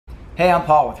Hey, I'm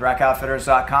Paul with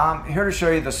rackoutfitters.com, here to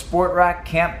show you the SportRack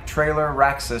camp trailer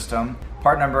rack system,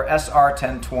 part number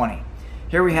SR1020.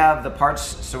 Here we have the parts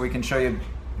so we can show you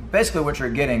basically what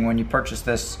you're getting when you purchase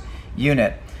this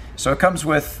unit. So it comes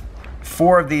with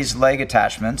 4 of these leg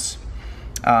attachments,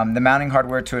 the mounting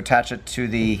hardware to attach it to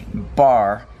the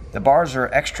bar. The bars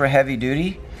are extra heavy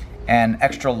duty and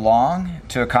extra long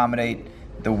to accommodate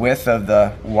the width of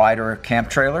the wider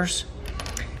camp trailers.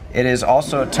 It is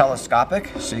also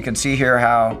telescopic, so you can see here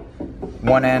how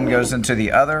one end goes into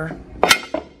the other,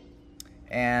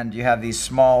 and you have these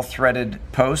small threaded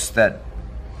posts that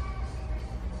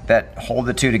hold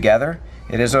the two together.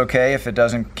 It is okay if it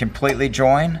doesn't completely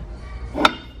join,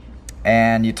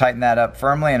 and you tighten that up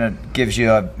firmly and it gives you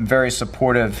a very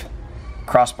supportive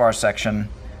crossbar section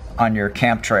on your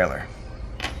camp trailer.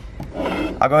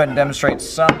 I'll go ahead and demonstrate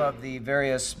some of the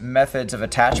various methods of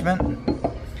attachment.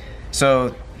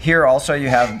 So here also you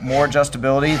have more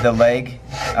adjustability. The leg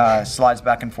slides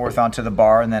back and forth onto the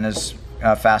bar and then is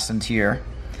fastened here.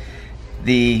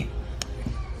 The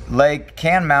leg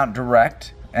can mount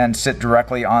direct and sit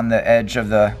directly on the edge of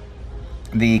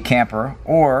the camper,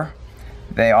 or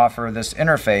they offer this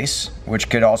interface, which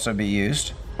could also be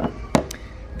used.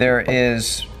 There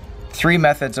is 3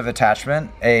 methods of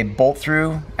attachment. A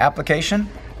bolt-through application.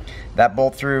 That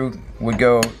bolt-through would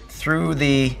go through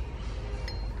the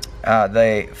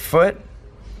foot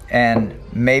and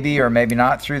maybe or maybe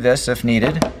not through this if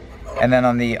needed. And then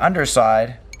on the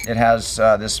underside it has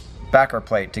this backer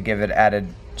plate to give it added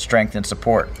strength and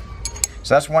support.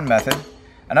 So that's one method.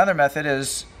 Another method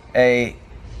is a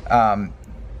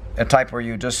type where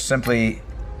you just simply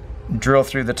drill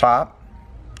through the top,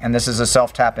 and this is a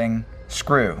self-tapping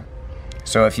screw.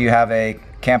 So if you have a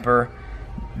camper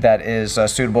that is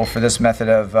suitable for this method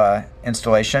of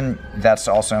installation, that's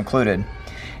also included.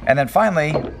 And then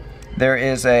finally, there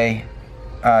is a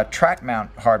track mount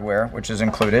hardware which is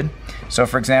included. So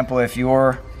for example, if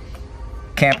your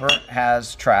camper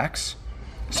has tracks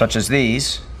such as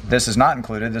these, this is not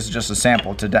included, this is just a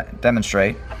sample to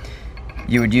demonstrate.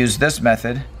 You would use this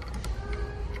method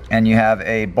and you have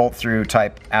a bolt-through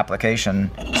type application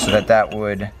so that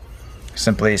would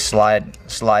simply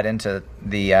slide into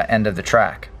the end of the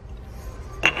track.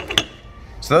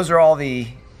 So those are all the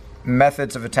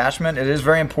methods of attachment. It is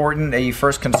very important that you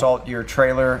first consult your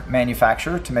trailer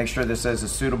manufacturer to make sure this is a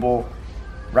suitable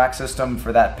rack system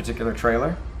for that particular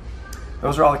trailer.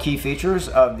 Those are all the key features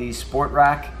of the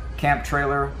SportRack camp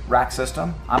trailer rack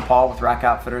system. I'm Paul with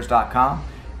rackoutfitters.com.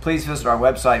 Please visit our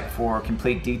website for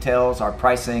complete details, our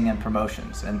pricing and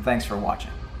promotions, and thanks for watching.